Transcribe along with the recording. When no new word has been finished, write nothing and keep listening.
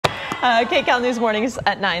Kcal News Mornings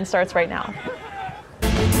at 9 starts right now.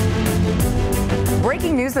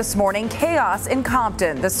 Breaking news this morning, chaos in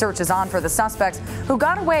Compton. The search is on for the suspects who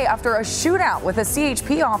got away after a shootout with a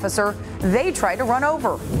CHP officer they tried to run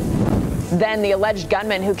over. Then the alleged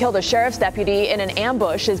gunman who killed a sheriff's deputy in an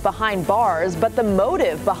ambush is behind bars, but the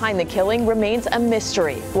motive behind the killing remains a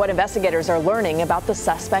mystery. What investigators are learning about the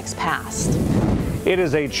suspect's past. It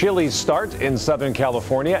is a chilly start in Southern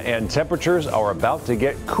California, and temperatures are about to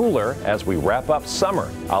get cooler as we wrap up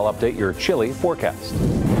summer. I'll update your chilly forecast.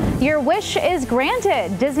 Your wish is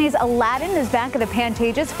granted. Disney's Aladdin is back at the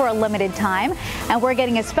Pantages for a limited time, and we're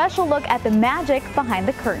getting a special look at the magic behind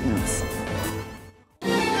the curtains.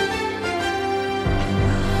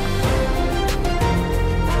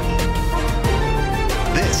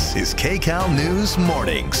 This is Kcal News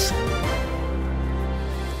Mornings.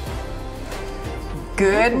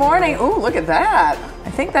 Good morning. Ooh, look at that.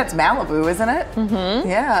 I think that's Malibu, isn't it? Mm-hmm.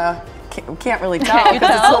 Yeah. Can't really tell because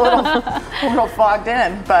it's a little fogged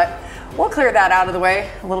in, but we'll clear that out of the way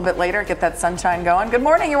a little bit later, get that sunshine going. Good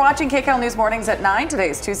morning. You're watching Kcal News Mornings at 9. Today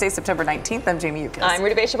is Tuesday, September 19th. I'm Jamie Yukas. I'm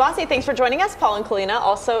Rudy Shabasi. Thanks for joining us. Paul and Kalina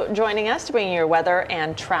also joining us to bring you your weather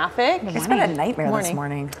and traffic. It's been a nightmare this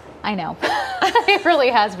morning. I know. It really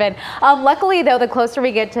has been. Luckily, though, the closer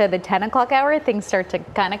we get to the 10 o'clock hour, things start to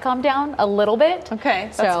kind of calm down a little bit. Okay,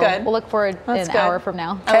 that's so good. We'll look forward an hour from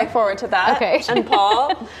now. I look forward to that. Okay. And Paul,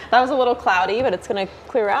 that was a little cloudy, but it's going to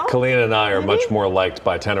clear out. Kalina and I are much more liked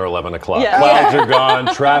by 10 or 11 o'clock. Yeah. Clouds are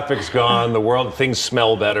gone, traffic's gone, things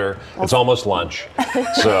smell better. It's almost lunch.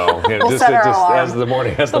 So, just as the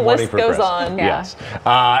morning list progresses. goes on. Yeah. Yes.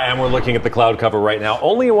 And we're looking at the cloud cover right now,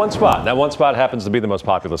 only in one spot. That one spot happens to be the most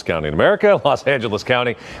populous county in America, Los Angeles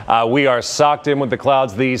County. We are socked in with the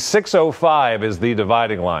clouds. The 605 is the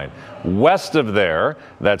dividing line. West of there,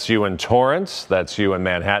 that's you in Torrance, that's you in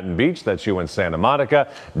Manhattan Beach, that's you in Santa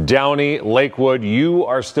Monica, Downey, Lakewood, you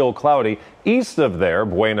are still cloudy. East of there,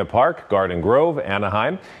 Buena Park, Garden Grove,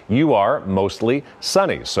 Anaheim, you are mostly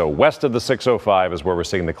sunny. So west of the 605 is where we're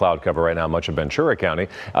seeing the cloud cover right now, much of Ventura County.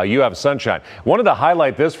 You have sunshine. Wanted to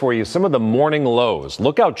highlight this for you, some of the morning lows.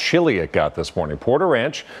 Look how chilly it got this morning. Porter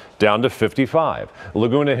Ranch down to 55.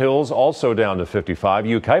 Laguna Hills also down to 55.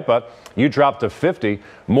 Yucaipa, you dropped to 50.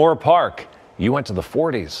 Moore Park, you went to the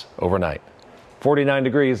 40s overnight. 49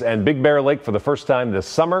 degrees, and Big Bear Lake for the first time this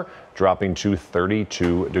summer dropping to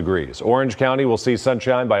 32 degrees. Orange County will see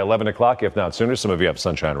sunshine by 11 o'clock, if not sooner. Some of you have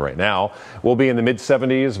sunshine right now. We'll be in the mid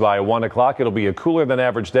 70s by 1 o'clock. It'll be a cooler than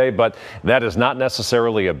average day, but that is not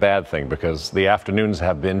necessarily a bad thing because the afternoons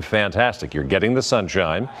have been fantastic. You're getting the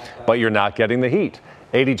sunshine, but you're not getting the heat.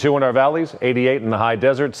 82 in our valleys, 88 in the high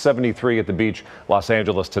desert, 73 at the beach. Los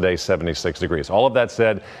Angeles today, 76 degrees. All of that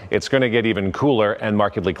said, it's going to get even cooler and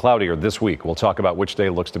markedly cloudier this week. We'll talk about which day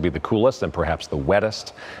looks to be the coolest and perhaps the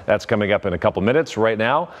wettest. That's coming up in a couple minutes. Right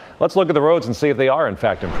now, let's look at the roads and see if they are in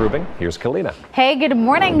fact improving. Here's Kalina. Hey, good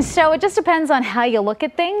morning. So it just depends on how you look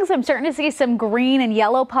at things. I'm starting to see some green and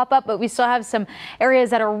yellow pop up, but we still have some areas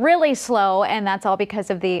that are really slow, and that's all because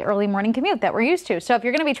of the early morning commute that we're used to. So if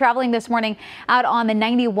you're going to be traveling this morning out on the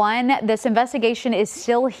 91, this investigation is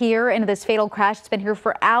still here into this fatal crash. It's been here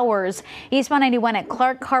for hours. Eastbound 91 at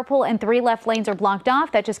Clark, carpool and 3 left lanes are blocked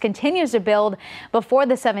off. That just continues to build before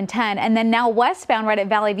the 710. And then now westbound right at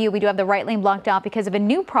Valley View, we do have the right lane blocked off because of a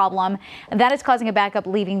new problem, and that is causing a backup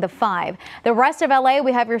leaving the 5. The rest of LA,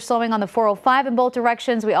 we have your slowing on the 405 in both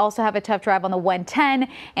directions. We also have a tough drive on the 110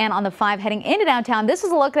 and on the 5 heading into downtown. This is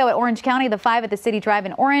a look though at Orange County, the 5 at the City Drive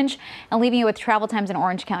in Orange, and leaving you with travel times in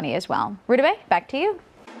Orange County as well. Rudabe, back to you.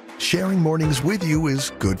 Sharing mornings with you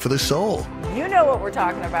is good for the soul. You know what we're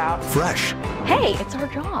talking about. Fresh. Hey, it's our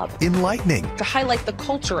job. Enlightening. To highlight the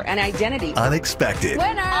culture and identity. Unexpected.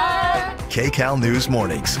 Winner! Kcal News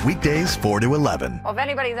Mornings, weekdays 4 to 11. Well, if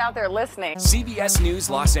anybody's out there listening. CBS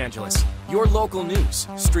News Los Angeles, your local news,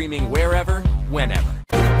 streaming wherever, whenever.